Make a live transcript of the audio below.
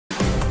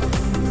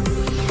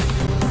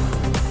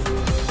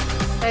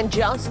And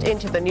just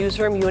into the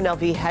newsroom,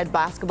 UNLV head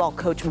basketball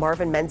coach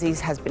Marvin Menzies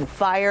has been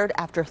fired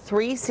after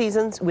 3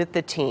 seasons with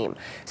the team.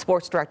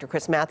 Sports director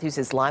Chris Matthews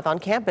is live on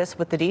campus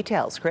with the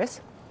details. Chris?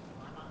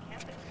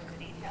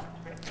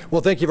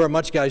 Well, thank you very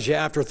much, guys.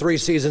 Yeah, after 3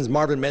 seasons,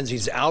 Marvin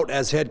Menzies out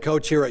as head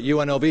coach here at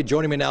UNLV.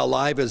 Joining me now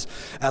live is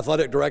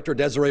athletic director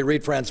Desiree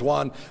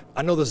Reed-Francois.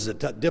 I know this is a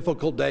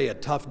difficult day, a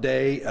tough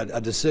day,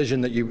 a decision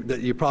that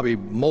you probably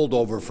mulled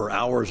over for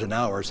hours and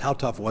hours. How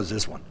tough was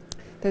this one?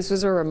 This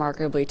was a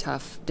remarkably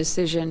tough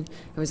decision.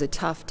 It was a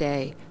tough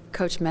day.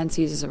 Coach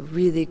Menzies is a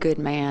really good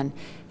man.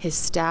 His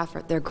staff,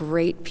 they're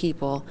great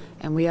people,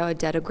 and we owe a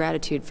debt of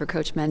gratitude for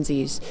Coach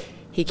Menzies.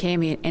 He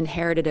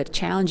inherited a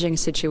challenging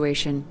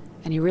situation,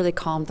 and he really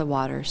calmed the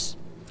waters.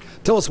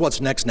 Tell us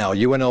what's next now.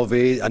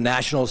 UNLV, a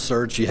national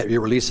search.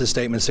 You released a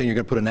statement saying you're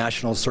going to put a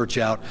national search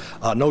out.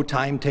 No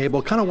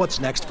timetable. Kind of what's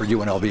next for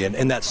UNLV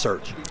in that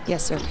search?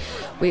 Yes, sir.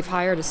 We've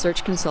hired a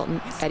search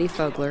consultant, Eddie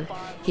Fogler.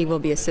 He will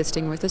be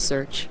assisting with the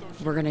search.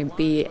 We're going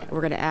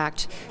to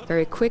act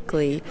very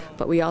quickly,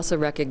 but we also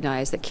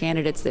recognize that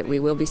candidates that we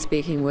will be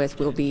speaking with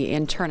will be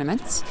in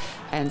tournaments,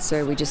 and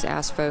so we just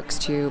ask folks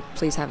to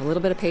please have a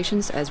little bit of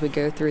patience as we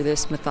go through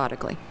this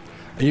methodically.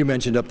 You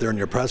mentioned up there in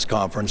your press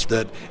conference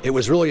that it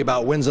was really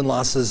about wins and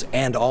losses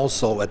and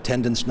also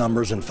attendance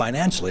numbers and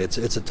financially. It's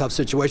a tough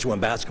situation when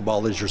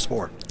basketball is your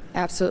sport.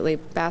 Absolutely.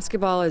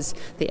 Basketball is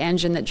the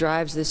engine that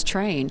drives this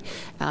train.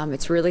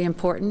 It's really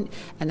important,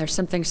 and there's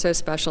something so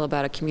special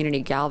about a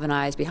community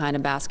galvanized behind a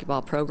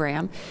basketball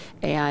program.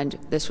 And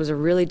this was a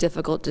really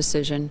difficult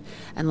decision.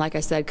 And like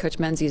I said, Coach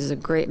Menzies is a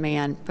great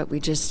man, but we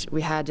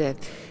had to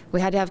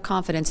have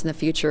confidence in the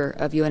future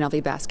of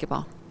UNLV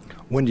basketball.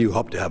 When do you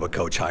hope to have a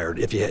coach hired?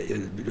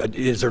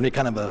 Is there any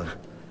kind of a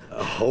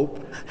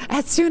hope?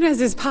 As soon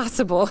as is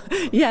possible.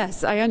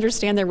 Yes, I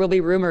understand there will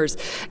be rumors,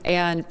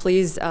 and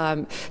please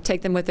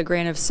take them with a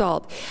grain of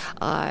salt.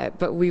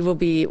 But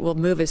we'll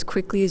move as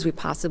quickly as we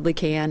possibly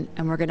can,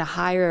 and we're going to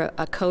hire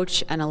a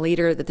coach and a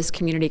leader that this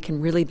community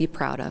can really be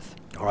proud of.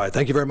 All right,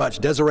 thank you very much.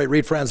 Desiree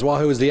Reed-Francois,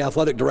 who is the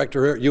athletic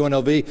director here at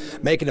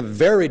UNLV, making a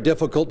very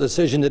difficult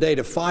decision today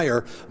to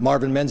fire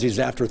Marvin Menzies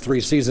after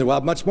 3 seasons. We'll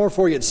have much more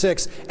for you at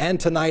 6 and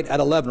tonight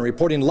at 11.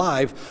 Reporting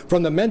live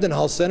from the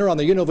Mendenhall Center on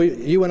the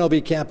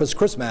UNLV campus,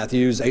 Chris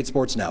Matthews, 8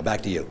 Sports Now.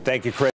 Back to you. Thank you, Chris.